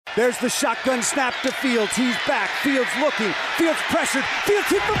There's the shotgun snap to Fields. He's back. Fields looking. Fields pressured. Fields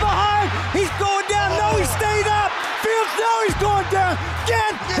hit from behind. He's going down. No, he stayed up. Fields, no, he's going down.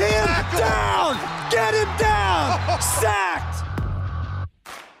 Get him down. Get him down. Sacked.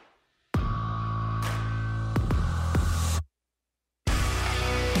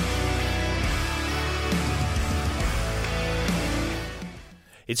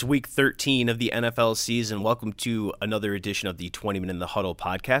 It's week 13 of the NFL season. Welcome to another edition of the Twentyman in the Huddle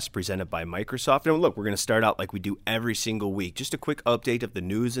podcast presented by Microsoft. And look, we're going to start out like we do every single week. Just a quick update of the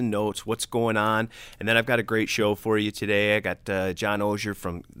news and notes, what's going on. And then I've got a great show for you today. I got John Ozier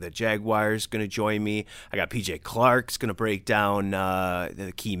from the Jaguars going to join me. I got PJ Clark's going to break down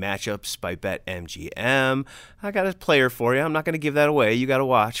the key matchups by BetMGM. I got a player for you. I'm not going to give that away. You got to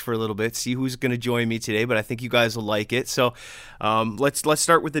watch for a little bit, see who's going to join me today. But I think you guys will like it. So let's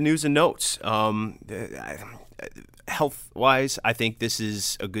start with the news and notes. Health-wise, I think this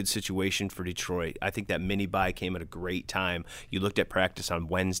is a good situation for Detroit. I think that mini bye came at a great time. You looked at practice on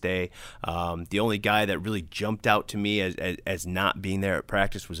Wednesday. The only guy that really jumped out to me as not being there at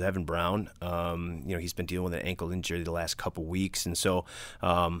practice was Evan Brown. He's been dealing with an ankle injury the last couple weeks, and so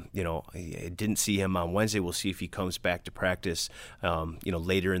I didn't see him on Wednesday. We'll see if he comes back to practice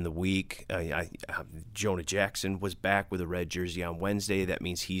later in the week. Jonah Jackson was back with a red jersey on Wednesday. That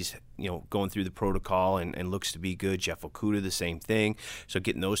means he's going through the protocol and looks to be good. Jeff Okudah, the same thing. So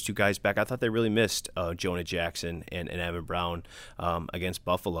getting those two guys back, I thought they really missed Jonah Jackson and Evan Brown against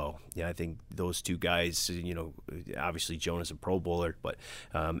Buffalo. Yeah, I think those two guys, obviously Jonah's a Pro Bowler, but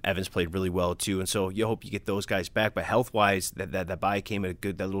Evans played really well too. And so you hope you get those guys back. But health-wise, that bye came at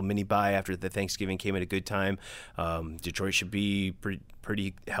that little mini bye after the Thanksgiving came at a good time. Detroit should be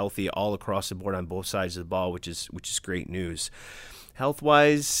pretty healthy all across the board on both sides of the ball, which is great news.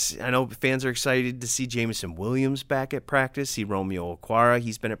 Health-wise, I know fans are excited to see Jameson Williams back at practice. See Romeo Okwara.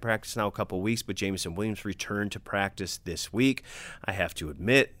 He's been at practice now a couple of weeks, but Jameson Williams returned to practice this week. I have to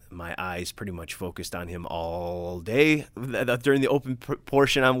admit, my eyes pretty much focused on him all day during the open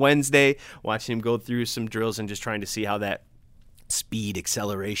portion on Wednesday, watching him go through some drills and just trying to see how that speed,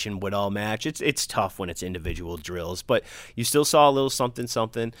 acceleration would all match. It's tough when it's individual drills, but you still saw a little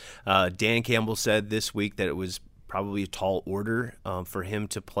something. Dan Campbell said this week that it was probably a tall order for him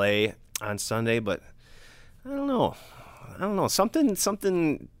to play on Sunday, but I don't know.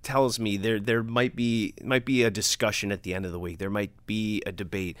 Something tells me there might be a discussion at the end of the week. There might be a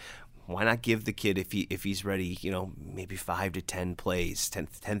debate. Why not give the kid, if he's ready, maybe 5 to 10 plays, 10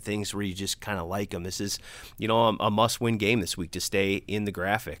 things where you just kind of like him. This is, a must-win game this week to stay in the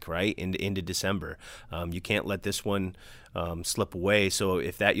graphic, right, into December. You can't let this one slip away. So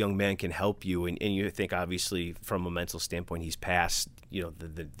if that young man can help you, and you think obviously from a mental standpoint he's past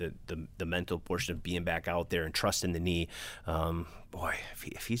the mental portion of being back out there and trusting the knee. Boy,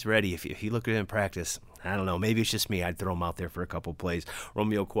 if he's ready, if you look at him in practice, I don't know, maybe it's just me, I'd throw him out there for a couple plays.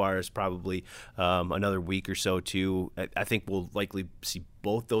 Romeo Okwara is probably another week or so too. I think we'll likely see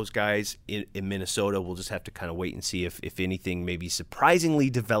both those guys in Minnesota. We'll just have to kind of wait and see if anything maybe surprisingly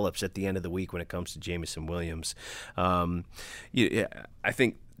develops at the end of the week when it comes to Jameson Williams. I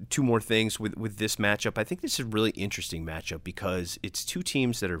think two more things with this matchup. I think this is a really interesting matchup because it's two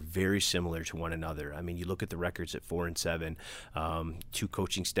teams that are very similar to one another. I mean, you look at the records at 4-7, two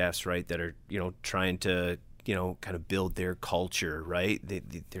coaching staffs, right, that are, trying to, kind of build their culture, right?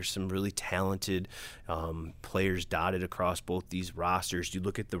 There's some really talented players dotted across both these rosters. You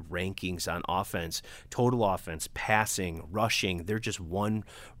look at the rankings on offense, total offense, passing, rushing, they're just one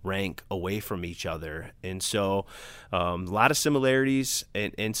rank away from each other. And so a lot of similarities.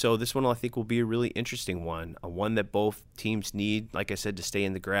 And so this one I think will be a really interesting one, one that both teams need, like I said, to stay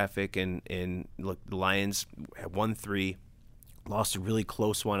in the graphic. And look, the Lions have 1-3. Lost a really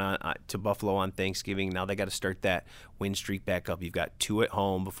close one to Buffalo on Thanksgiving. Now they got to start that win streak back up. You've got 2 at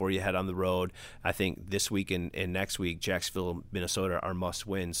home before you head on the road. I think this week and next week, Jacksonville, Minnesota are must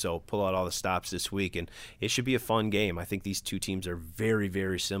win. So pull out all the stops this week, and it should be a fun game. I think these two teams are very,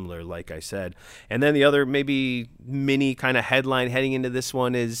 very similar, like I said. And then the other maybe mini kind of headline heading into this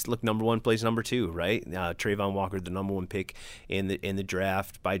one is, look, number 1 plays number 2, right? Trayvon Walker, the number 1 pick in the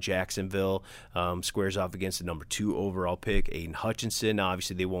draft by Jacksonville, squares off against the number 2 overall pick, Aiden Hutchinson. Now,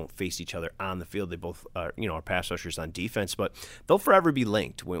 obviously, they won't face each other on the field. They both are pass rushers on defense, but they'll forever be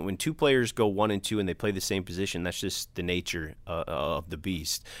linked. When two players go 1 and 2 and they play the same position, that's just the nature of the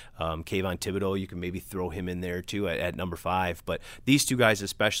beast. Kayvon Thibodeau, you can maybe throw him in there too at number 5, but these two guys,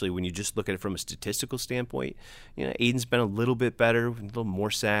 especially when you just look at it from a statistical standpoint, Aiden's been a little bit better, a little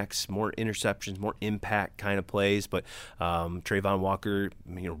more sacks, more interceptions, more impact kind of plays, but Trayvon Walker,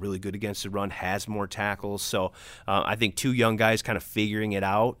 really good against the run, has more tackles. So I think two young guys kind of figuring it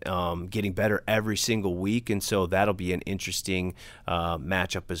out, getting better every single week, and so that'll be an interesting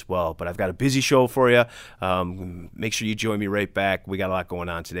matchup as well. But I've got a busy show for you. Make sure you join me right back. We got a lot going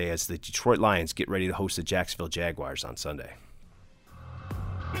on today as the Detroit Lions get ready to host the Jacksonville Jaguars on Sunday.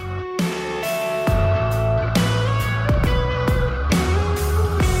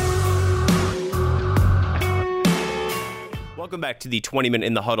 Welcome back to the 20-Minute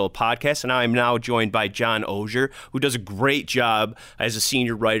in the Huddle podcast, and I'm now joined by John Ogier, who does a great job as a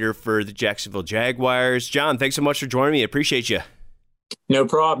senior writer for the Jacksonville Jaguars. John, thanks so much for joining me. I appreciate you. No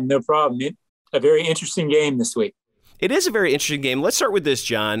problem. A very interesting game this week. It is a very interesting game. Let's start with this,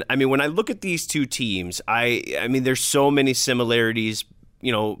 John. I mean, when I look at these two teams, I mean, there's so many similarities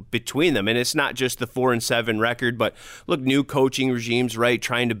between them. And it's not just the 4-7 record, but look, new coaching regimes, right?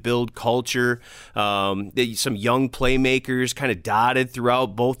 Trying to build culture. Some young playmakers kind of dotted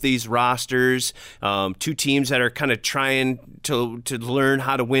throughout both these rosters. Two teams that are kind of trying to learn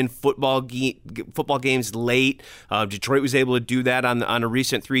how to win football games late. Detroit was able to do that on a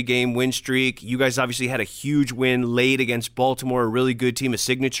recent 3-game win streak. You guys obviously had a huge win late against Baltimore, a really good team, a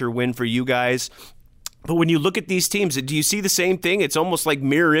signature win for you guys. But when you look at these teams, do you see the same thing? It's almost like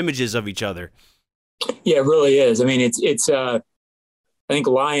mirror images of each other. Yeah, it really is. I mean, it's I think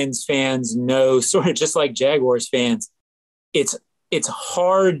Lions fans know, sort of just like Jaguars fans, it's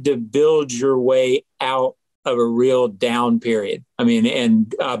hard to build your way out of a real down period. I mean,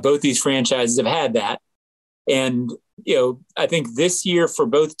 and both these franchises have had that. And, I think this year for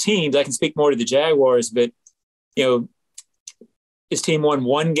both teams, I can speak more to the Jaguars, but, his team won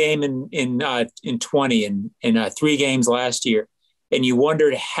one game in 20 and 3 games last year, and you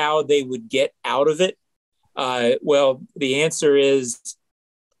wondered how they would get out of it. Well, the answer is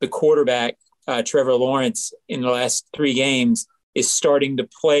the quarterback, Trevor Lawrence, in the last 3 games is starting to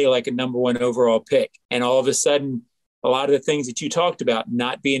play like a number 1 overall pick. And all of a sudden, a lot of the things that you talked about,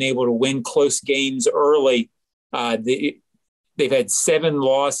 not being able to win close games early, they've had 7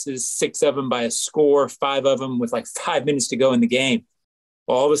 losses, 6 of them by a score, 5 of them with like 5 minutes to go in the game.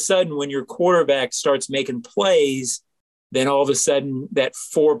 All of a sudden, when your quarterback starts making plays, then all of a sudden that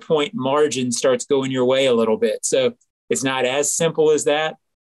 4-point margin starts going your way a little bit. So it's not as simple as that,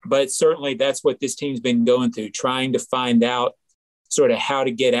 but certainly that's what this team's been going through, trying to find out sort of how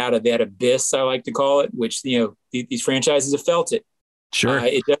to get out of that abyss, I like to call it, which, these franchises have felt it. Sure.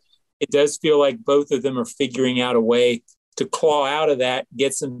 It does feel like both of them are figuring out a way to claw out of that,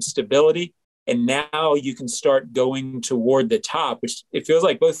 get some stability, and now you can start going toward the top, which it feels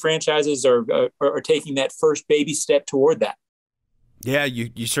like both franchises are taking that first baby step toward that. Yeah,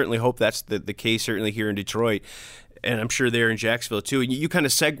 you certainly hope that's the case, certainly here in Detroit. And I'm sure they're in Jacksonville too. And you kind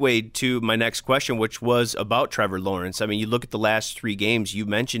of segued to my next question, which was about Trevor Lawrence. I mean, you look at the last 3 games, you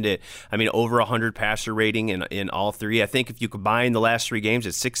mentioned it. I mean, over 100 passer rating in all 3. I think if you combine the last 3 games,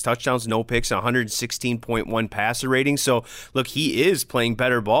 it's 6 touchdowns, no picks, 116.1 passer rating. So, look, he is playing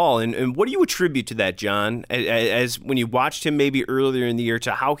better ball. And what do you attribute to that, John, as when you watched him maybe earlier in the year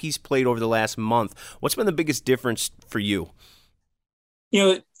to how he's played over the last month? What's been the biggest difference for you?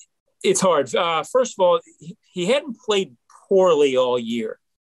 It's hard. First of all, he hadn't played poorly all year.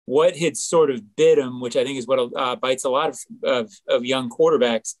 What had sort of bit him, which I think is what bites a lot of young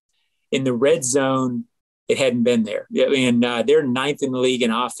quarterbacks, in the red zone, it hadn't been there. And they're 9th in the league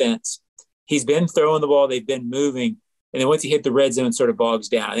in offense. He's been throwing the ball. They've been moving. And then once he hit the red zone, it sort of bogs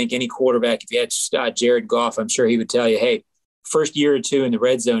down. I think any quarterback, if you had Jared Goff, I'm sure he would tell you, hey, first year or 2 in the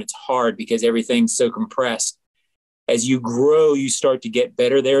red zone, it's hard because everything's so compressed. As you grow, you start to get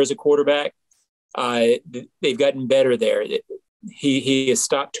better there as a quarterback. They've gotten better there. He has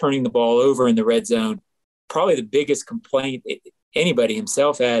stopped turning the ball over in the red zone. Probably the biggest complaint anybody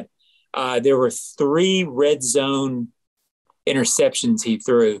himself had. There were 3 red zone interceptions he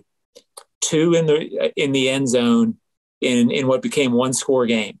threw, 2 in the end zone in what became 1-score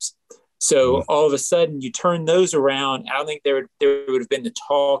games. So all of a sudden, you turn those around. I don't think there would have been the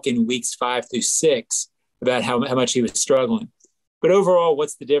talk in weeks 5 through 6 about how much he was struggling. But overall,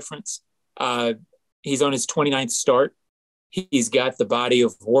 what's the difference? He's on his 29th start. He's got the body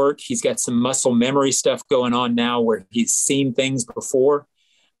of work. He's got some muscle memory stuff going on now where he's seen things before.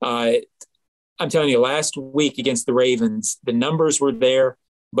 I'm telling you, last week against the Ravens, the numbers were there,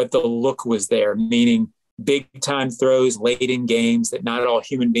 but the look was there, meaning big-time throws late in games that not all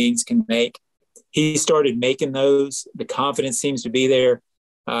human beings can make. He started making those. The confidence seems to be there.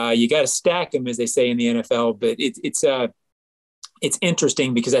 You got to stack them, as they say in the NFL, but it's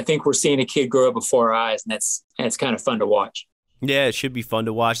interesting because I think we're seeing a kid grow up before our eyes, and that's kind of fun to watch. Yeah, it should be fun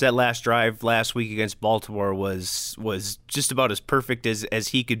to watch. That last drive last week against Baltimore was just about as perfect as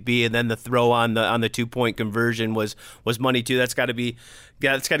he could be, and then the throw on the 2-point conversion was money too. That's got to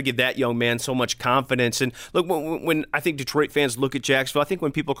give that young man so much confidence. And look, when I think Detroit fans look at Jacksonville, I think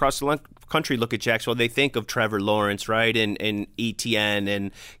when people across the country look at Jacksonville, they think of Trevor Lawrence, right, and Etienne and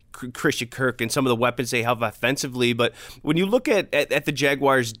Christian Kirk and some of the weapons they have offensively. But when you look at the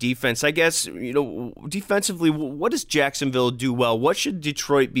Jaguars defense, I guess, defensively, what does Jacksonville do well? What should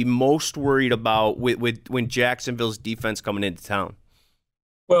Detroit be most worried about when Jacksonville's defense coming into town?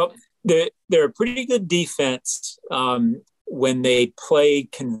 Well, they're a pretty good defense when they play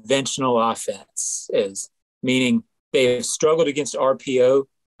conventional offense, meaning they have struggled against RPO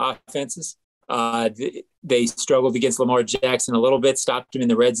offenses. They struggled against Lamar Jackson a little bit, stopped him in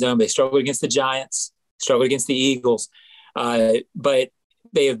the red zone. They struggled against the Giants, struggled against the Eagles. But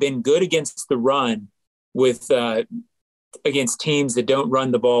they have been good against the run against teams that don't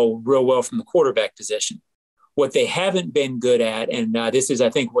run the ball real well from the quarterback position. What they haven't been good at, and this is, I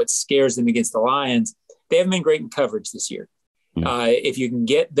think, what scares them against the Lions, they haven't been great in coverage this year. If you can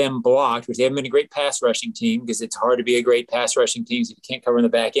get them blocked, which they haven't been a great pass rushing team, because it's hard to be a great pass rushing team if you can't cover in the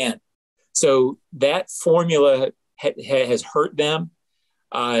back end. So that formula has hurt them.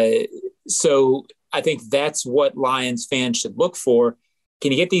 So I think that's what Lions fans should look for.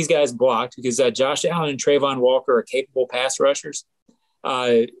 Can you get these guys blocked? Because Josh Allen and Trayvon Walker are capable pass rushers,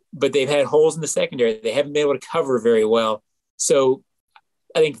 but they've had holes in the secondary. They haven't been able to cover very well. So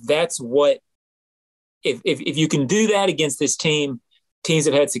I think that's what, if you can do that against this team, teams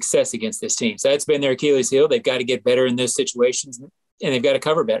have had success against this team. So that's been their Achilles heel. They've got to get better in those situations, and they've got to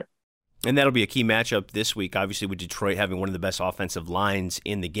cover better. And that'll be a key matchup this week, obviously, with Detroit having one of the best offensive lines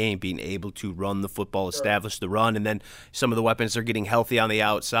in the game, being able to run the football, establish the run, and then some of the weapons are getting healthy on the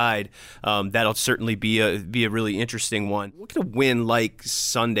outside. That'll certainly be a really interesting one. What can a win like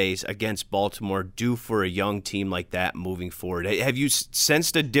Sunday's against Baltimore do for a young team like that moving forward? Have you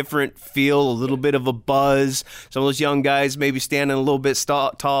sensed a different feel, a little bit of a buzz? Some of those young guys maybe standing a little bit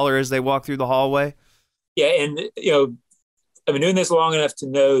taller as they walk through the hallway? Yeah, and, I've been doing this long enough to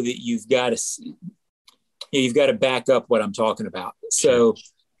know that you've got to back up what I'm talking about. So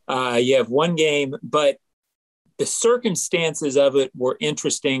you have one game, but the circumstances of it were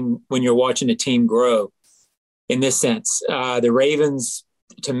interesting when you're watching a team grow in this sense. The Ravens,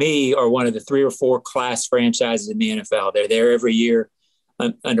 to me, are one of the 3 or 4 class franchises in the NFL. They're there every year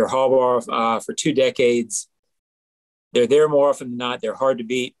under Harbaugh for 2 decades. They're there more often than not. They're hard to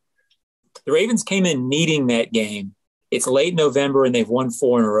beat. The Ravens came in needing that game. It's late November, and they've won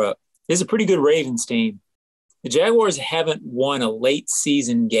 4 in a row. This is a pretty good Ravens team. The Jaguars haven't won a late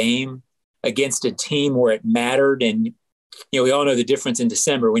season game against a team where it mattered. And, we all know the difference in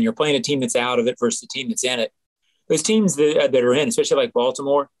December when you're playing a team that's out of it versus a team that's in it. Those teams that are in, especially like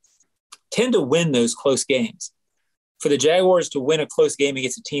Baltimore, tend to win those close games. For the Jaguars to win a close game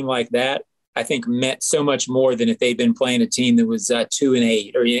against a team like that, I think meant so much more than if they'd been playing a team that was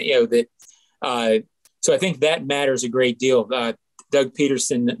 2-8 or, so I think that matters a great deal. Doug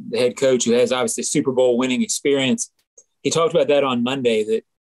Peterson, the head coach, who has obviously Super Bowl winning experience, he talked about that on Monday, that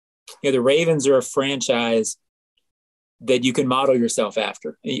the Ravens are a franchise that you can model yourself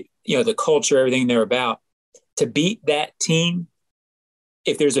after. The culture, everything they're about. To beat that team,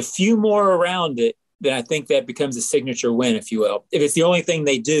 if there's a few more around it, then I think that becomes a signature win, if you will. If it's the only thing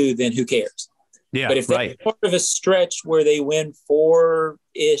they do, then who cares? Yeah, but if they're part of a stretch where they win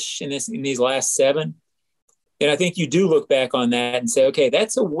 4-ish in these last 7, and I think you do look back on that and say, okay,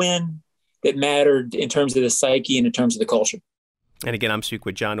 that's a win that mattered in terms of the psyche and in terms of the culture. And again, I'm speaking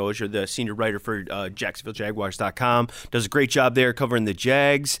with John Oehser, the senior writer for JacksonvilleJaguars.com. Does a great job there covering the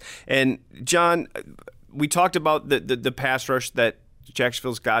Jags. And John, we talked about the pass rush that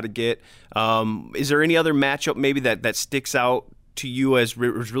Jacksonville's got to get. Is there any other matchup maybe that sticks out to you as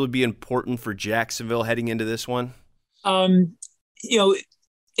really be important for Jacksonville heading into this one?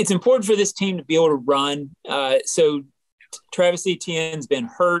 It's important for this team to be able to run. So Travis Etienne's been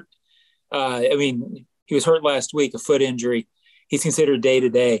hurt. He was hurt last week, a foot injury. He's considered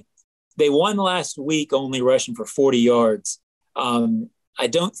day-to-day. They won last week only rushing for 40 yards. I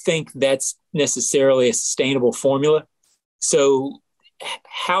don't think that's necessarily a sustainable formula. So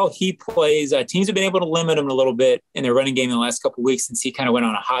how he plays, teams have been able to limit him a little bit in their running game in the last couple of weeks since he kind of went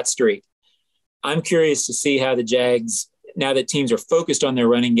on a hot streak. I'm curious to see how the Jags, now that teams are focused on their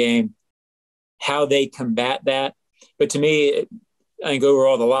running game, how they combat that. But to me, I think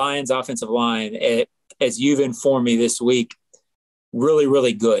overall the Lions' offensive line, as you've informed me this week, really,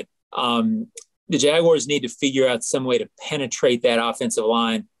 really good. The Jaguars need to figure out some way to penetrate that offensive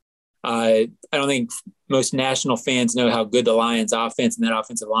line I don't think most national fans know how good the Lions offense and that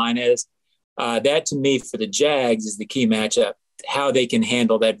offensive line is. That to me for the Jags is the key matchup, how they can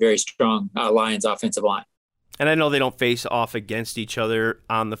handle that very strong Lions offensive line. And I know they don't face off against each other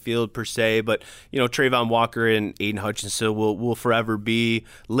on the field per se, but Trayvon Walker and Aiden Hutchinson will forever be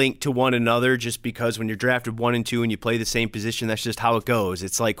linked to one another, just because when you're drafted 1 and 2 and you play the same position, that's just how it goes.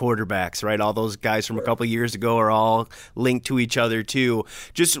 It's like quarterbacks, right? All those guys from a couple of years ago are all linked to each other too.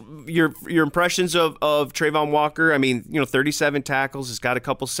 Just your impressions of Trayvon Walker. I mean, 37 tackles, he's got a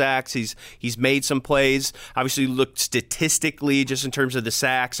couple sacks, he's made some plays. Obviously, looked statistically just in terms of the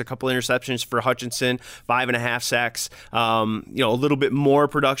sacks, a couple interceptions for Hutchinson, 5.5 sacks, a little bit more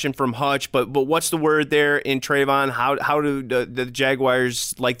production from Hutch, but what's the word there in Trayvon? How do the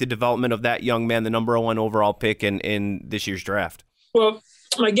Jaguars like the development of that young man, the number 1 overall pick in this year's draft? Well,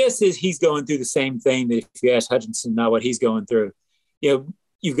 my guess is he's going through the same thing that if you ask Hutchinson now what he's going through.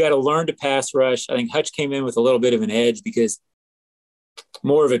 You've got to learn to pass rush. I think Hutch came in with a little bit of an edge because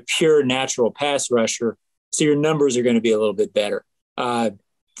more of a pure natural pass rusher, so your numbers are going to be a little bit better.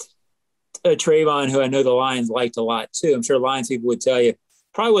 Trayvon, who I know the Lions liked a lot too, I'm sure Lions people would tell you,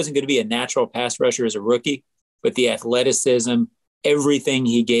 probably wasn't going to be a natural pass rusher as a rookie, but the athleticism, everything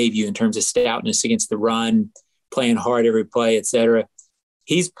he gave you in terms of stoutness against the run, playing hard every play, etc.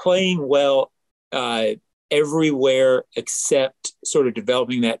 He's playing well everywhere except sort of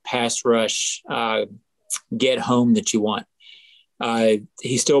developing that pass rush get home that you want.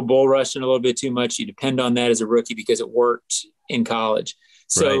 He's still bull rushing a little bit too much. You depend on that as a rookie because it worked in college.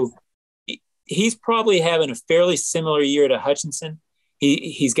 So right. He's probably having a fairly similar year to Hutchinson.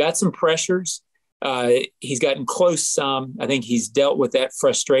 He's got some pressures. He's gotten close some. I think he's dealt with that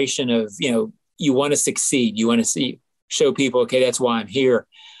frustration of, you want to succeed. You want to show people, okay, that's why I'm here.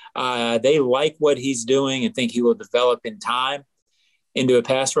 They like what he's doing and think he will develop in time into a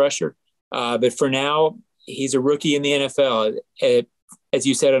pass rusher. But for now, he's a rookie in the NFL. As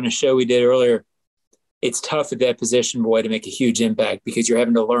you said on a show we did earlier, it's tough at that position, boy, to make a huge impact because you're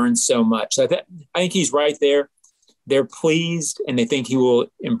having to learn so much. So I think he's right there. They're pleased, and they think he will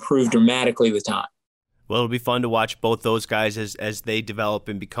improve dramatically with time. Well, it'll be fun to watch both those guys as they develop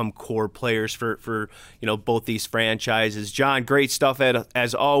and become core players for both these franchises. John, great stuff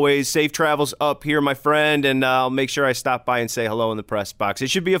as always. Safe travels up here, my friend, and I'll make sure I stop by and say hello in the press box. It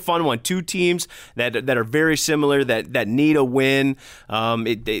should be a fun one. 2 teams that are very similar that need a win.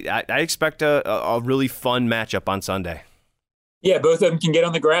 I expect a really fun matchup on Sunday. Yeah, both of them can get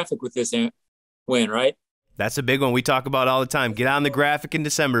on the graphic with this win, right? That's a big one we talk about all the time. Get on the graphic in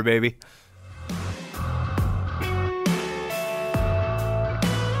December, baby.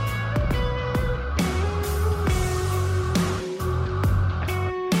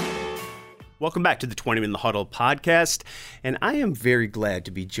 Welcome back to the Twentyman the Huddle podcast, and I am very glad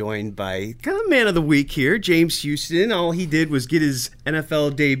to be joined by kind of man of the week here, James Houston. All he did was get his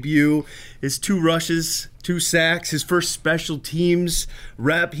NFL debut, his 2 rushes, 2 sacks, his first special teams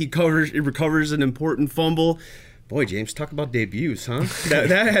rep. He recovers an important fumble. Boy, James, talk about debuts, huh?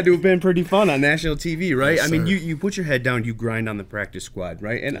 that had to have been pretty fun on national TV, right? Yes, I mean, you put your head down, you grind on the practice squad,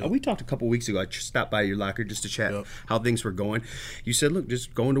 right? And we talked a couple weeks ago. I stopped by your locker just to chat how things were going. You said, look,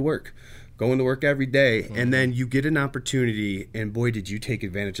 just going to work every day, and then you get an opportunity, and boy, did you take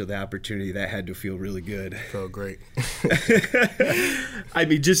advantage of the opportunity. That had to feel really good. Felt great. I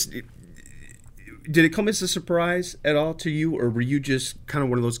mean, just did it come as a surprise at all to you, or were you just kind of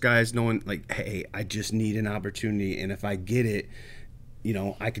one of those guys knowing, like, hey, I just need an opportunity, and if I get it,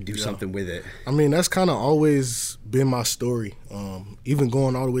 I could do something with it? I mean, that's kind of always been my story. Even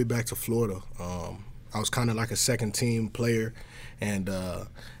going all the way back to Florida, I was kind of like a second-team player, and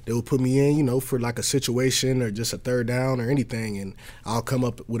they would put me in, for like a situation or just a third down or anything, and I'll come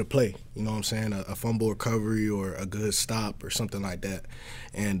up with a play, you know what I'm saying, a fumble recovery or a good stop or something like that.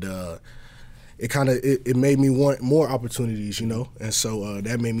 And it made me want more opportunities, and so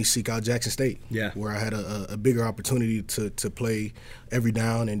that made me seek out Jackson State, where I had a bigger opportunity to play every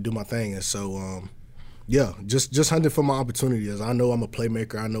down and do my thing. And so just hunting for my opportunities. I know I'm a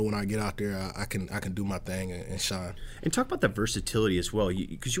playmaker. I know when I get out there, I can do my thing and shine. And talk about that versatility as well,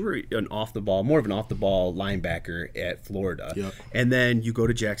 because you were more of an off-the-ball linebacker at Florida. Yep. And then you go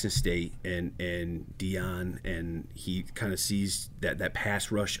to Jackson State, and Deion, and he kind of sees that pass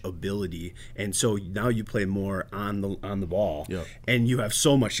rush ability. And so now you play more on the ball. Yep. And you have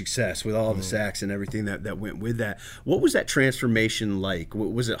so much success with all the sacks and everything that went with that. What was that transformation like?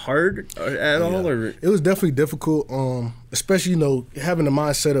 Was it hard at all? Or? It was was definitely difficult, especially, having the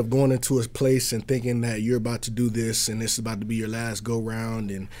mindset of going into a place and thinking that you're about to do this and this is about to be your last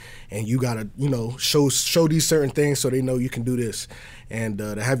go-round and you got to, show these certain things so they know you can do this. And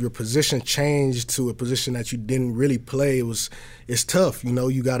to have your position changed to a position that you didn't really play, it's tough.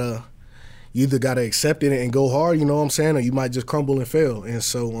 You either got to accept it and go hard, you know what I'm saying, or you might just crumble and fail. And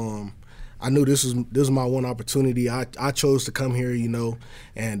so I knew this was my one opportunity. I chose to come here,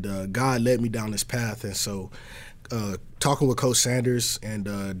 and God led me down this path. And so talking with Coach Sanders and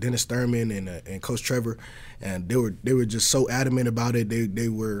Dennis Thurman and Coach Trevor, and they were just so adamant about it. They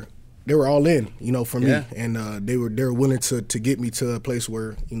were all in, for me, and they were willing to get me to a place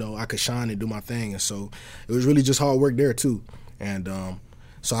where I could shine and do my thing. And so it was really just hard work there too. And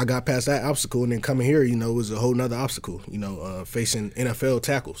so I got past that obstacle, and then coming here, was a whole nother obstacle, facing NFL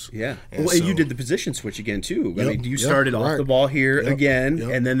tackles. Yeah. And you did the position switch again, too. I mean, you started off the ball here again,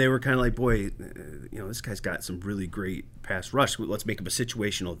 and then they were kind of like, boy, this guy's got some really great pass rush. Let's make him a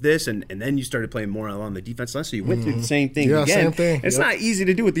situational this, and then you started playing more along the defense line, so you went through the same thing again. Same thing. It's not easy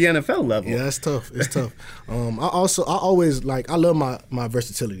to do at the NFL level. Yeah, it's tough. It's tough. I always, I love my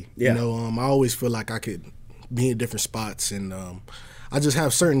versatility. Yeah. I always feel like I could be in different spots, and I just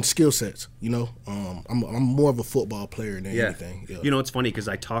have certain skill sets, I'm more of a football player than anything. Yeah. It's funny because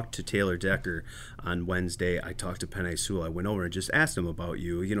I talked to Taylor Decker on Wednesday. I talked to Penei Sewell. I went over and just asked him about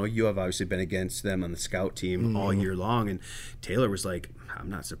you. You have obviously been against them on the scout team all year long. And Taylor was like, I'm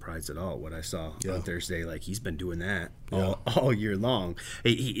not surprised at all what I saw on Thursday. Like, he's been doing that all year long.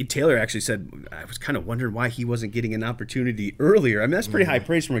 Taylor actually said, I was kind of wondering why he wasn't getting an opportunity earlier. I mean, that's pretty high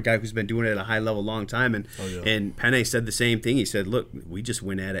praise from a guy who's been doing it at a high level a long time. And and Penei said the same thing. He said, look, we just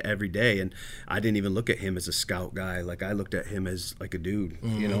went at it every day. And I didn't even look at him as a scout guy. Like, I looked at him as like a dude.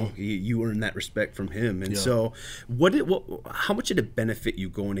 You earned that respect from him. And so how much did it benefit you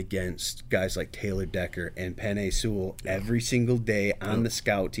going against guys like Taylor Decker and Penei Sewell every single day on the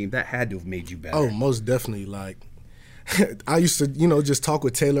scout team? That had to have made you better. Oh, most definitely. Like, I used to, just talk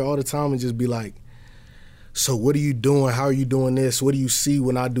with Taylor all the time and just be like, so what are you doing? How are you doing this? What do you see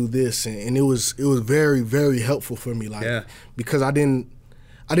when I do this? And it was very, very helpful for me, because I didn't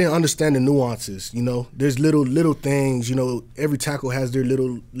understand the nuances. There's little things. Every tackle has their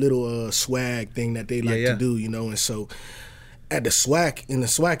little swag thing that they like to do. And so at the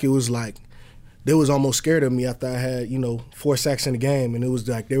SWAC, it was like they was almost scared of me after I had 4 sacks in the game, and it was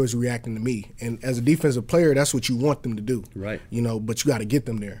like they was reacting to me. And as a defensive player, that's what you want them to do, right? But you got to get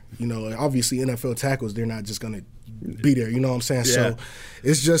them there. Obviously NFL tackles, they're not just gonna be there. You know what I'm saying? Yeah. So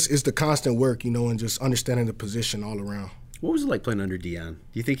it's the constant work, and just understanding the position all around. What was it like playing under Deion? Do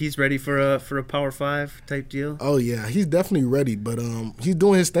you think he's ready for a Power 5 type deal? Oh yeah, he's definitely ready. But he's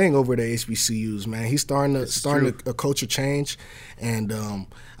doing his thing over the HBCUs, man. He's starting a culture change, and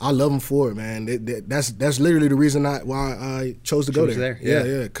I love him for it, man. That's literally the reason why I chose to go there.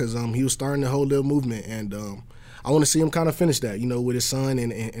 Yeah, because he was starting the whole little movement, and I want to see him kind of finish that, with his son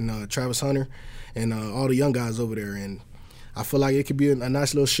and Travis Hunter and all the young guys over there, and I feel like it could be a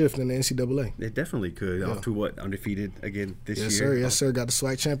nice little shift in the NCAA. It definitely could. Yeah. Off to undefeated again this year? Yes, sir. Got the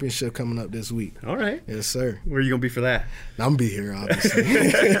SWAC championship coming up this week. All right. Yes, sir. Where are you going to be for that? I'm going to be here,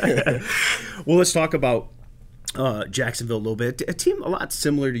 obviously. Well, let's talk about Jacksonville a little bit. A team a lot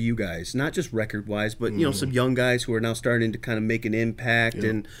similar to you guys, not just record-wise, but some young guys who are now starting to kind of make an impact,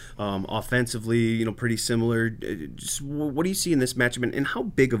 and offensively, pretty similar. Just what do you see in this matchup, and how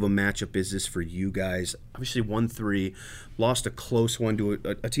big of a matchup is this for you guys? Obviously, 1-3, lost a close one to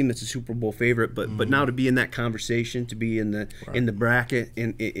a team that's a Super Bowl favorite, but now to be in that conversation, to be in the bracket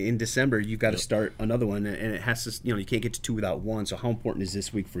in December, you've got to start another one, and it has to. You can't get to 2 without 1. So how important is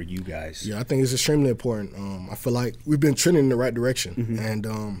this week for you guys? Yeah, I think it's extremely important. I feel like we've been trending in the right direction, and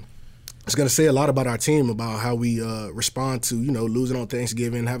it's going to say a lot about our team, about how we respond to losing on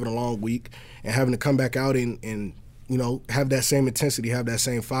Thanksgiving, having a long week, and having to come back out and have that same intensity, have that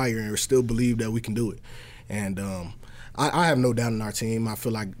same fire, and still believe that we can do it. And I have no doubt in our team. I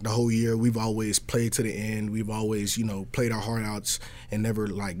feel like the whole year we've always played to the end. We've always played our heart outs and never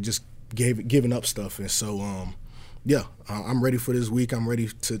just given up stuff. And so I'm ready for this week. I'm ready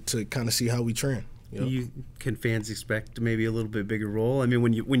to kind of see how we trend. Yep. Can fans expect maybe a little bit bigger role? I mean,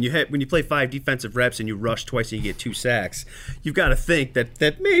 when you play 5 defensive reps and you rush twice and you get 2 sacks, you've got to think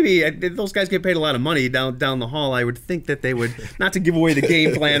that maybe those guys get paid a lot of money down the hall. I would think that they would, not to give away the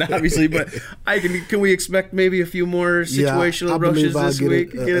game plan, obviously, but can we expect maybe a few more situational rushes this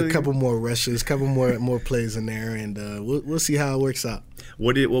week? A couple more rushes, a couple more plays in there, and we'll see how it works out.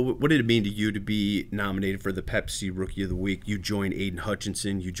 What did it mean to you to be nominated for the Pepsi Rookie of the Week? You joined Aiden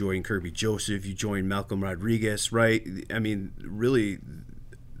Hutchinson, you joined Kirby Joseph, you joined Malcolm Rodriguez, right? I mean, really,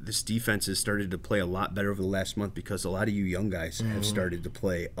 this defense has started to play a lot better over the last month because a lot of you young guys have started to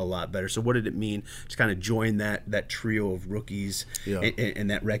play a lot better. So what did it mean to kind of join that trio of rookies and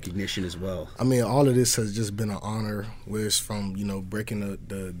that recognition as well? I mean, all of this has just been an honor, where it's from, breaking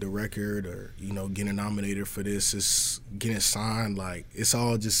the record or, getting nominated for this, it's getting signed. Like, it's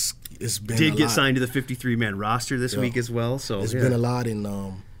all just, it's been Did a get lot. signed to the 53-man roster this week as well. So it's been a lot,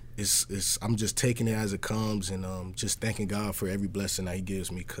 and it's I'm just taking it as it comes, and just thanking God for every blessing that He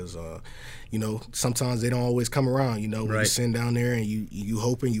gives me, because sometimes they don't always come around. When you're sitting down there and you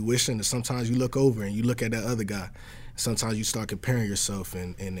hoping, you wishing, and sometimes you look over and you look at that other guy. Sometimes you start comparing yourself,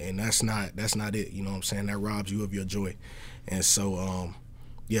 and that's not it. You know what I'm saying? That robs you of your joy. And so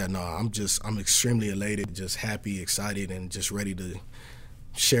I'm extremely elated, just happy, excited, and just ready to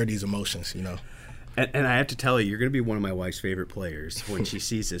share these emotions. And I have to tell you, you're going to be one of my wife's favorite players when she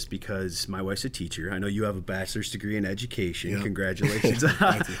sees this, because my wife's a teacher. I know you have a bachelor's degree in education. Yeah. Congratulations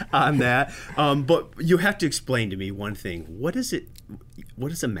on that. But you have to explain to me one thing. What is a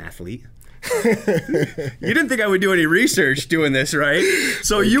mathlete? You didn't think I would do any research doing this, right?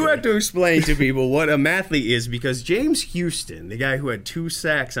 So you have to explain to people what a mathlete is, because James Houston, the guy who had 2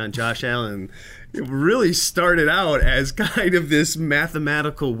 sacks on Josh Allen, really started out as kind of this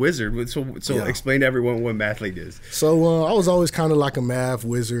mathematical wizard. So explain to everyone what mathlete is. So I was always kind of like a math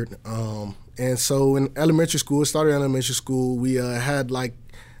wizard. And so in elementary school, we had like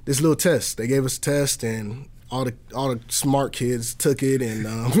this little test. They gave us a test, and all the smart kids took it, and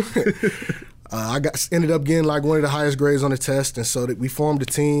I ended up getting like one of the highest grades on the test, and so that we formed a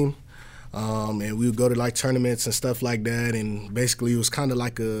team, and we would go to like tournaments and stuff like that, and basically it was kind of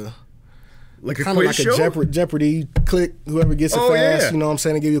like a Jeopardy click, whoever gets it fast, you know what I'm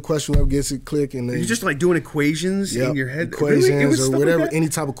saying? They give you a question, whoever gets it, click. And then you're just like doing equations in your head? Equations or whatever, any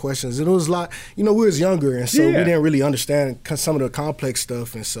type of questions. And it was like, we was younger, and so we didn't really understand some of the complex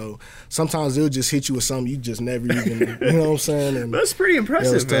stuff. And so sometimes they'll just hit you with something you just never even, you know what I'm saying? And that's pretty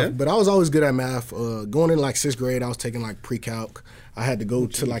impressive, man. But I was always good at math. Going in like 6th grade, I was taking like pre-calc. I had to go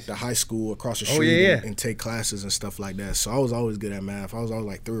to like the high school across the street and take classes and stuff like that. So I was always good at math. I was always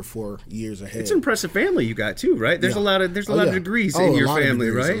like 3 or 4 years ahead. It's an impressive family you got too, right? There's a lot of degrees in your family,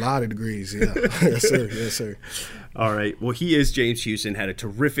 right? A lot of degrees, yeah. Yes, sir. All right. Well, he is James Houston. Had a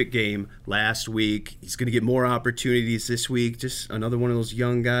terrific game last week. He's going to get more opportunities this week. Just another one of those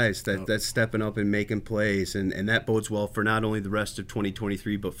young guys that's stepping up and making plays, and that bodes well for not only the rest of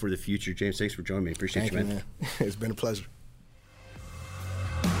 2023 but for the future. James, thanks for joining me. Appreciate you, man. It's been a pleasure.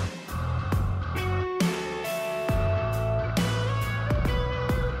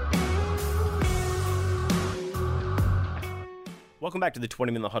 Welcome back to the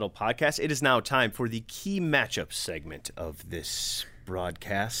 20-Minute Huddle podcast. It is now time for the key matchup segment of this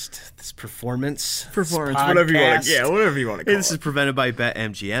broadcast, this performance, whatever you want to call it. This is presented by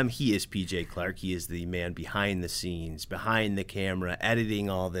BetMGM. He is PJ Clark. He is the man behind the scenes, behind the camera, editing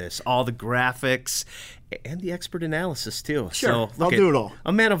all this, all the graphics, and the expert analysis too. Sure, so, I'll do it all.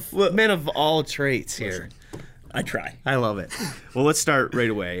 A man of all traits here. I try. I love it. Well, let's start right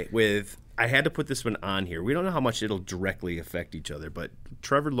away with, I had to put this one on here. We don't know how much it'll directly affect each other, but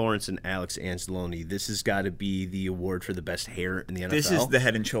Trevor Lawrence and Alex Anzalone, this has got to be the award for the best hair in the NFL. This is the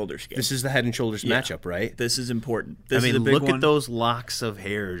Head and Shoulders game. This is the Head and Shoulders matchup, right? This is important. This is a look big at those locks of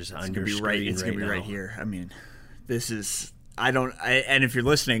hairs on your screen. It's going to be now. right here. I mean, this is... and if you're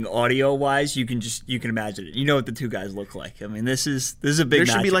listening audio wise, you can imagine it. You know what the two guys look like. I mean, this is a big. There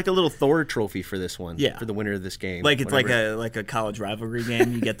should be like a little Thor trophy for this one. Yeah. For the winner of this game. Like it's like a college rivalry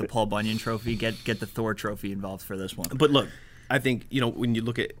game. You get the Paul Bunyan trophy. Get the Thor trophy involved for this one. But look, I think, when you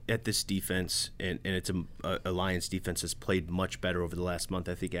look at this defense, and it's a Lions defense that's played much better over the last month.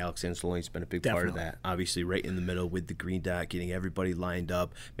 I think Alex Anzalone's been a big part of that. Obviously, right in the middle with the green dot, getting everybody lined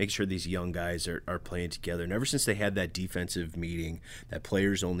up, making sure these young guys are playing together. And ever since they had that defensive meeting, that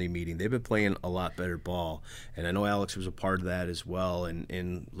players-only meeting, they've been playing a lot better ball. And I know Alex was a part of that as well.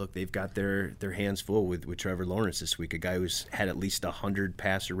 And look, they've got their hands full with Trevor Lawrence this week, a guy who's had at least 100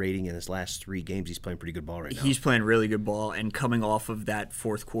 passer rating in his last 3 games. He's playing pretty good ball right now. He's playing really good ball, and coming off of that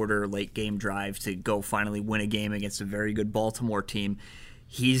fourth quarter late game drive to go finally win a game against a very good Baltimore team,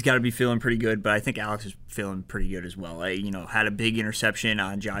 he's got to be feeling pretty good. But I think Alex is feeling pretty good as well. Had a big interception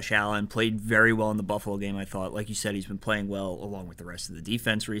on Josh Allen, played very well in the Buffalo game. I thought, like you said, he's been playing well along with the rest of the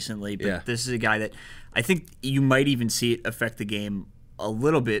defense recently. But This is a guy that I think you might even see it affect the game a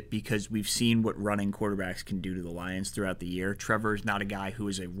little bit, because we've seen what running quarterbacks can do to the Lions throughout the year. Trevor is not a guy who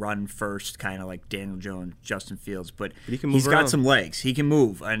is a run-first kind of like Daniel Jones, Justin Fields, but he's got some legs. He can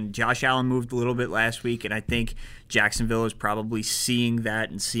move, and Josh Allen moved a little bit last week, and I think Jacksonville is probably seeing that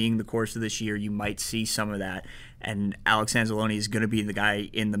and seeing the course of this year. You might see some of that, And Alex Anzalone is going to be the guy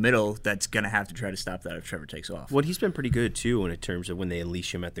in the middle that's going to have to try to stop that if Trevor takes off. Well, he's been pretty good, too, in terms of when they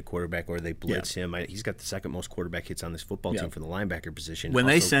unleash him at the quarterback or they blitz him. He's got the second most quarterback hits on this football team for the linebacker position. When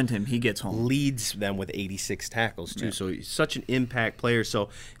they send him, he gets home. Leads them with 86 tackles, too. So he's such an impact player. So,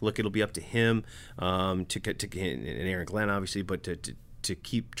 look, it'll be up to him and Aaron Glenn, obviously, but to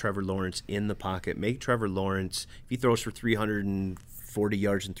keep Trevor Lawrence in the pocket. Make Trevor Lawrence, if he throws for 340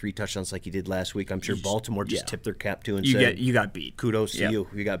 yards and 3 touchdowns like he did last week, I'm sure Baltimore just tipped their cap to and said, you got beat. Kudos to you.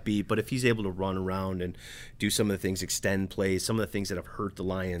 You got beat. But if he's able to run around and do some of the things, extend plays, some of the things that have hurt the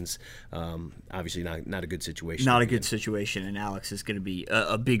Lions, obviously not a good situation. Not a good situation, and Alex is going to be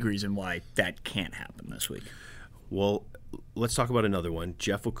a big reason why that can't happen this week. Well, let's talk about another one.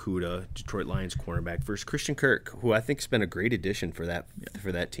 Jeff Okudah, Detroit Lions cornerback, versus Christian Kirk, who I think has been a great addition for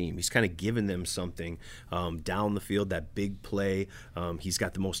that team. He's kind of given them something down the field, that big play. He's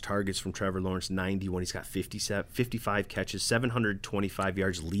got the most targets from Trevor Lawrence, 91. He's got 55 catches, 725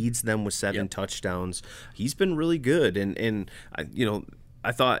 yards, leads them with 7 touchdowns. He's been really good, and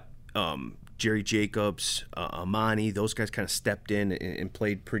I thought Jerry Jacobs, Amani, those guys kind of stepped in and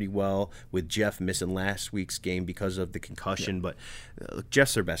played pretty well, with Jeff missing last week's game because of the concussion. But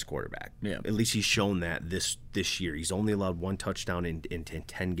Jeff's their best quarterback. At least he's shown that this year. He's only allowed 1 touchdown in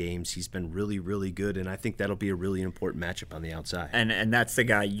 10 games. He's been really, really good, and I think that'll be a really important matchup on the outside. And that's the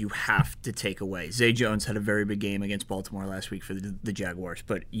guy you have to take away. Zay Jones had a very big game against Baltimore last week for the Jaguars,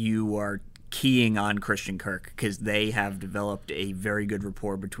 but you are keying on Christian Kirk because they have developed a very good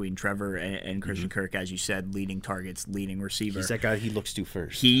rapport between Trevor and Christian Kirk, as you said, leading targets, leading receiver. He's that guy he looks to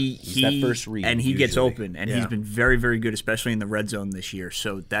first. He's that first read, and he usually gets open, and he's been very, very good, especially in the red zone this year.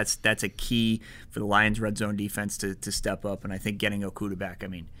 So that's a key for the Lions' red zone defense to step up, and I think getting Okudah back, I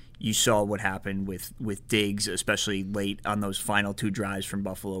mean, you saw what happened with Diggs, especially late on those final 2 drives from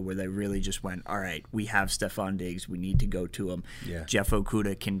Buffalo, where they really just went, all right, we have Stephon Diggs, we need to go to him. Jeff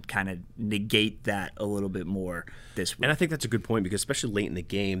Okudah can kind of negate that a little bit more this week. And I think that's a good point, because especially late in the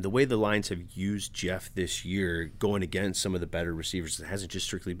game, the way the Lions have used Jeff this year, going against some of the better receivers, it hasn't just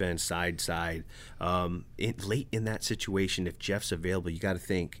strictly been side. Late in that situation, if Jeff's available, you got to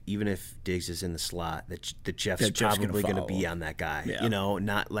think, even if Diggs is in the slot, that Jeff's probably going to be on that guy.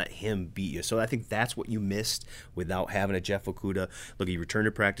 Not let him beat you. So I think that's what you missed without having a Jeff Okudah. Look, he returned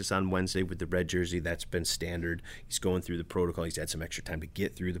to practice on Wednesday with the red jersey. That's been standard. He's going through the protocol. He's had some extra time to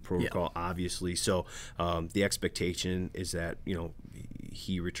get through the protocol, obviously. So the expectation is that,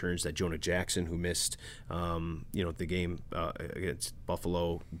 he returns, that Jonah Jackson, who missed the game against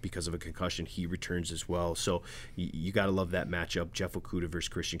Buffalo because of a concussion, he returns as well. So you got to love that matchup. Jeff Okudah versus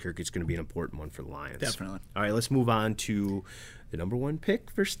Christian Kirk. It's going to be an important one for the Lions. Definitely. All right, let's move on to the number 1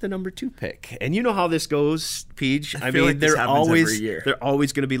 pick versus the number 2 pick. And you know how this goes, Peach. I mean, like they're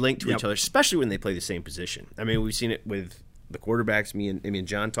always going to be linked to each other, especially when they play the same position. I mean, we've seen it with the quarterbacks. Me and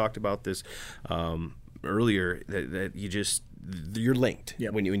John talked about this earlier, that you're linked.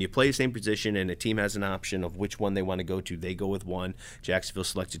 When you play the same position and a team has an option of which one they want to go to, they go with one. Jacksonville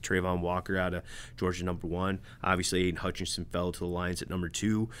selected Trayvon Walker out of Georgia, number 1. Obviously, Aiden Hutchinson fell to the Lions at number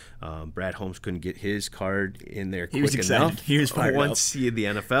 2. Brad Holmes couldn't get his card in there quick enough. He was fired Once the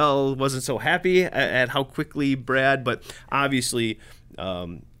NFL wasn't so happy at how quickly Brad, but obviously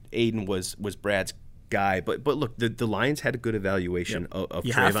Aiden was Brad's guy. But look, the Lions had a good evaluation of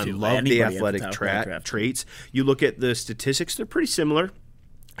Trayvon. Love the athletic traits. You look at the statistics; they're pretty similar.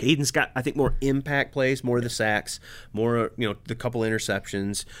 Aiden's got, I think, more impact plays, more of the sacks, more, the couple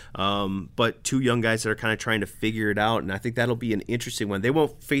interceptions. But 2 young guys that are kind of trying to figure it out, and I think that'll be an interesting one. They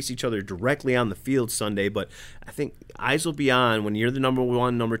won't face each other directly on the field Sunday, but I think eyes will be on when you're the number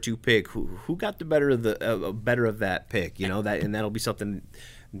 1, number 2 pick. Who got the better of that pick? And that'll be something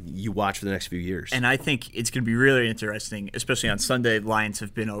you watch for the next few years. And I think it's going to be really interesting, especially on Sunday. Lions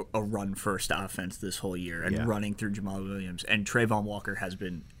have been a run-first offense this whole year, and running through Jamal Williams. And Trayvon Walker has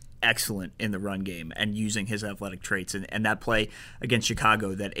been excellent in the run game and using his athletic traits. And that play against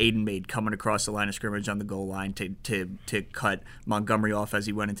Chicago that Aiden made, coming across the line of scrimmage on the goal line to cut Montgomery off as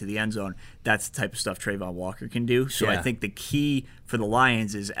he went into the end zone, that's the type of stuff Trayvon Walker can do. So I think the key for the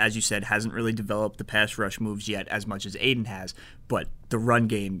Lions is, as you said, hasn't really developed the pass rush moves yet as much as Aiden has, but the run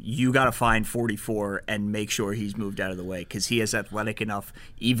game, you got to find 44 and make sure he's moved out of the way, because he is athletic enough,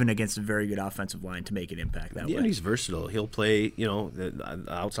 even against a very good offensive line, to make an impact that way. And he's versatile. He'll play, the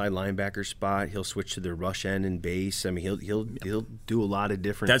outside linebacker spot. He'll switch to the rush end and base. I mean, he'll do a lot of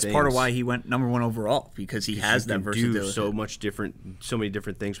different things. That's part of why he went number 1 overall, because he has that versatility. Do so many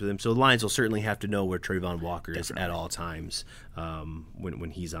different things with him. So the Lions will certainly have to know where Trayvon Walker is at all times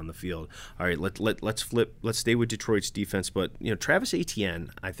when he's on the field. All right, let's flip. Let's stay with Detroit's defense, but Travis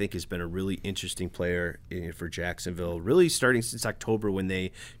Etienne, I think, has been a really interesting player for Jacksonville, really starting since October when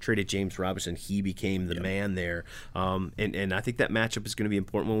they traded James Robinson. He became the man there. And I think that matchup is going to be an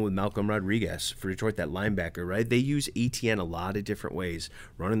important one with Malcolm Rodriguez for Detroit, that linebacker, right? They use Etienne a lot of different ways.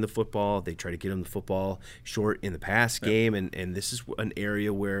 Running the football, they try to get him the football short in the pass game, and this is an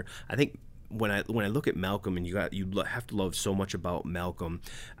area where I think when I look at Malcolm, and you have to love so much about Malcolm,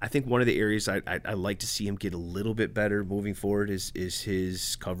 I think one of the areas I like to see him get a little bit better moving forward is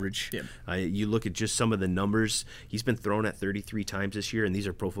his coverage. Yeah. You look at just some of the numbers. He's been thrown at 33 times this year, and these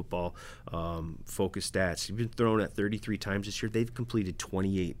are Pro Football Focus stats. He's been thrown at 33 times this year. They've completed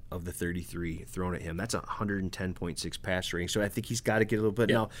 28 of the 33 thrown at him. That's a 110.6 pass rating. So I think he's got to get a little bit.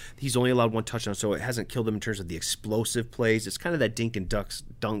 Now, he's only allowed one touchdown, so it hasn't killed him in terms of the explosive plays. It's kind of that dink and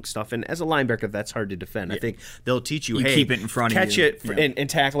dunk stuff. And as a linebacker, that's hard to defend. I think they'll teach you, hey, keep it in front catch of you. it and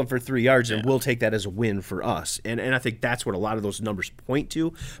tackle him for 3 yards, and we'll take that as a win for us. And I think that's what a lot of those numbers point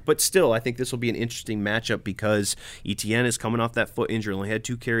to. But still, I think this will be an interesting matchup because Etienne is coming off that foot injury. Only had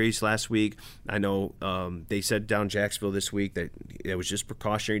 2 carries last week. I know they said down Jacksonville this week that it was just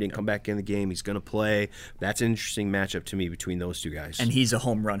precautionary. He didn't come back in the game. He's going to play. That's an interesting matchup to me between those 2 guys. And he's a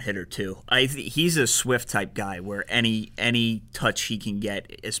home run hitter too. He's a Swift type guy where any touch he can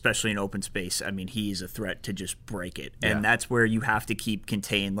get, especially in open space, I mean, he is a threat to just break it. And that's where you have to keep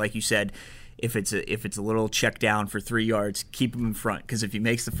contained. Like you said, if it's a little check down for 3 yards, keep him in front. Because if he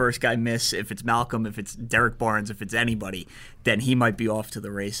makes the first guy miss, if it's Malcolm, if it's Derek Barnes, if it's anybody, then he might be off to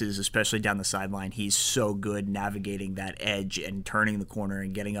the races, especially down the sideline. He's so good navigating that edge and turning the corner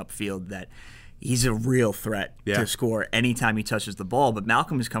and getting upfield that he's a real threat to score anytime he touches the ball. But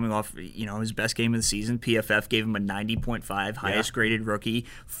Malcolm is coming off, his best game of the season. PFF gave him a 90.5, highest graded rookie,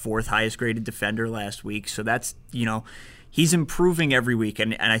 4th highest graded defender last week. So that's, he's improving every week.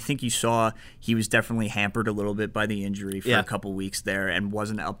 And I think you saw he was definitely hampered a little bit by the injury for a couple weeks there and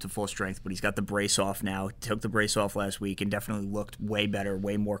wasn't up to full strength. But he's got the brace off now, took the brace off last week and definitely looked way better,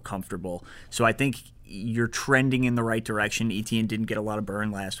 way more comfortable. So I think you're trending in the right direction. Etienne didn't get a lot of burn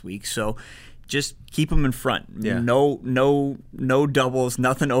last week. So just keep them in front. Yeah. No doubles,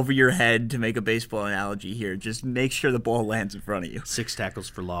 nothing over your head, to make a baseball analogy here. Just make sure the ball lands in front of you. 6 tackles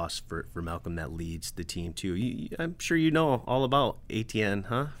for loss for Malcolm. That leads the team too. I'm sure you know all about Etienne,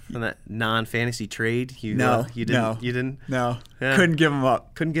 huh? From that non-fantasy trade. You didn't. No. Yeah. Couldn't give him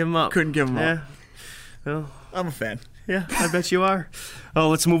up. Couldn't give him up. Well, I'm a fan. Yeah, I bet you are. Oh,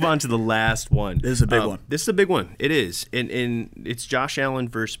 let's move on to the last one. This is a big one. This is a big one. It is. And it's Josh Allen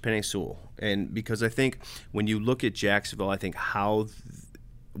versus Penei Sewell. And because I think when you look at Jacksonville, I think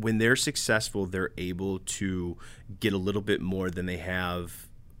when they're successful, they're able to get a little bit more than they have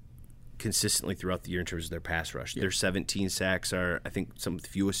consistently throughout the year in terms of their pass rush. Their 17 sacks are, I think, some of the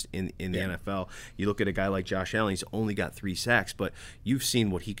fewest in the NFL. You look at a guy like Josh Allen, he's only got 3 sacks, but you've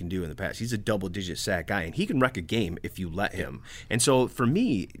seen what he can do in the past. He's a double-digit sack guy, and he can wreck a game if you let him. And so for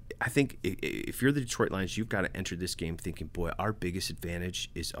me, I think if you're the Detroit Lions, you've got to enter this game thinking, boy, our biggest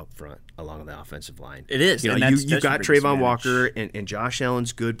advantage is up front along the offensive line. It is. You've got Trayvon Walker and Josh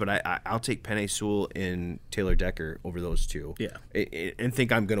Allen's good, but I'll take Penei Sewell and Taylor Decker over those 2 and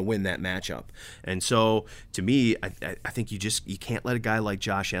think I'm going to win that matchup. And so to me, I think you can't let a guy like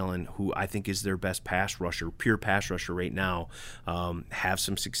Josh Allen, who I think is their best pure pass rusher right now, have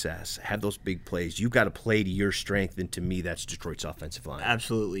some success, have those big plays. You've got to play to your strength, and to me, that's Detroit's offensive line.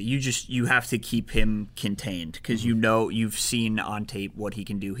 Absolutely. You have to keep him contained because you've seen on tape what he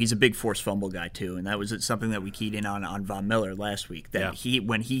can do. He's a big forced fumble guy too, and that was something that we keyed in on Von Miller last week. That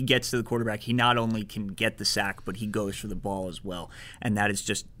when he gets to the quarterback, he not only can get the sack, but he goes for the ball as well, and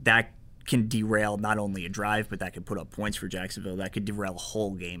that can derail not only a drive, but that could put up points for Jacksonville. That could derail a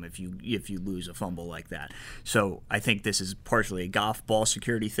whole game if you lose a fumble like that. So I think this is partially a Goff ball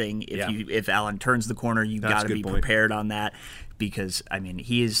security thing. If Allen turns the corner, you've got to be prepared on that, because I mean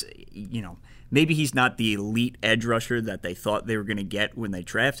he is, maybe he's not the elite edge rusher that they thought they were going to get when they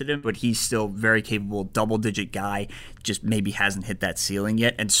drafted him, but he's still very capable, double-digit guy, just maybe hasn't hit that ceiling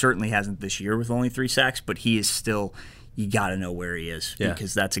yet, and certainly hasn't this year with only 3 sacks, but he is still, you got to know where he is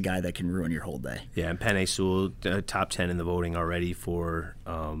because that's a guy that can ruin your whole day. Yeah, and Penei Sewell, top 10 in the voting already for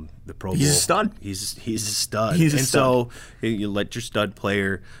the Pro Bowl. He's a stud. He's a stud. So you let your stud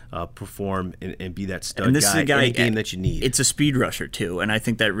player perform and be that stud guy in a game that you need. It's a speed rusher too, and I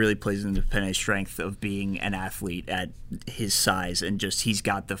think that really plays into Penei's strength of being an athlete at his size, and just he's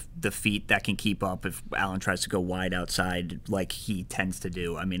got the feet that can keep up if Allen tries to go wide outside like he tends to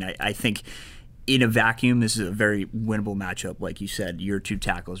do. I mean, I think in a vacuum, this is a very winnable matchup, like you said, your 2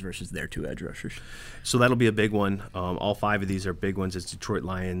 tackles versus their 2 edge rushers. So that'll be a big one. All 5 of these are big ones as Detroit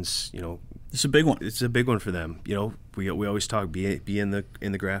Lions, It's a big one. It's a big one for them. We always talk be in the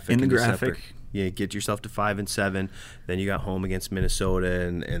graphic. In the graphic. Yeah, get yourself to 5-7. Then you got home against Minnesota,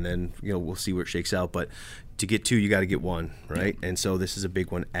 and then we'll see where it shakes out. But to get 2, you got to get 1, right? And so this is a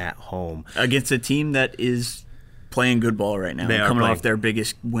big one at home against a team that is playing good ball right now. They are coming playing off their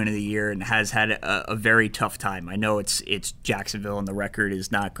biggest win of the year and has had a very tough time. I know it's Jacksonville and the record is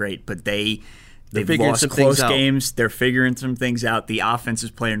not great, but they've lost close games. They're figuring some things out. The offense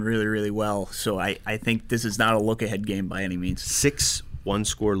is playing really, really well. So I think this is not a look-ahead game by any means. 6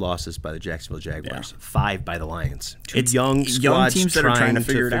 one-score losses by the Jacksonville Jaguars, 5 by the Lions. 2 It's young squads teams that are trying to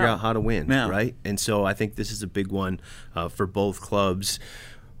figure out how to win, Yeah. right? And so I think this is a big one for both clubs.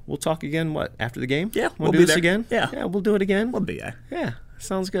 We'll talk again, after the game? Yeah, we'll do be this there. again? Yeah, we'll do it again. We'll be there. Yeah,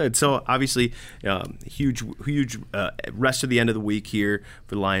 sounds good. So obviously, huge rest of the end of the week here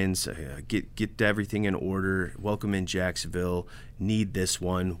for the Lions. Get everything in order. Welcome in Jacksonville. Need this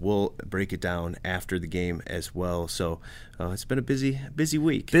one. We'll break it down after the game as well. So it's been a busy week. Busy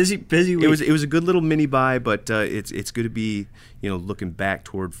week. It was a good little mini bye, but it's good to be looking back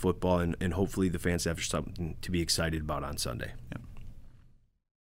toward football and hopefully the fans have something to be excited about on Sunday. Yep.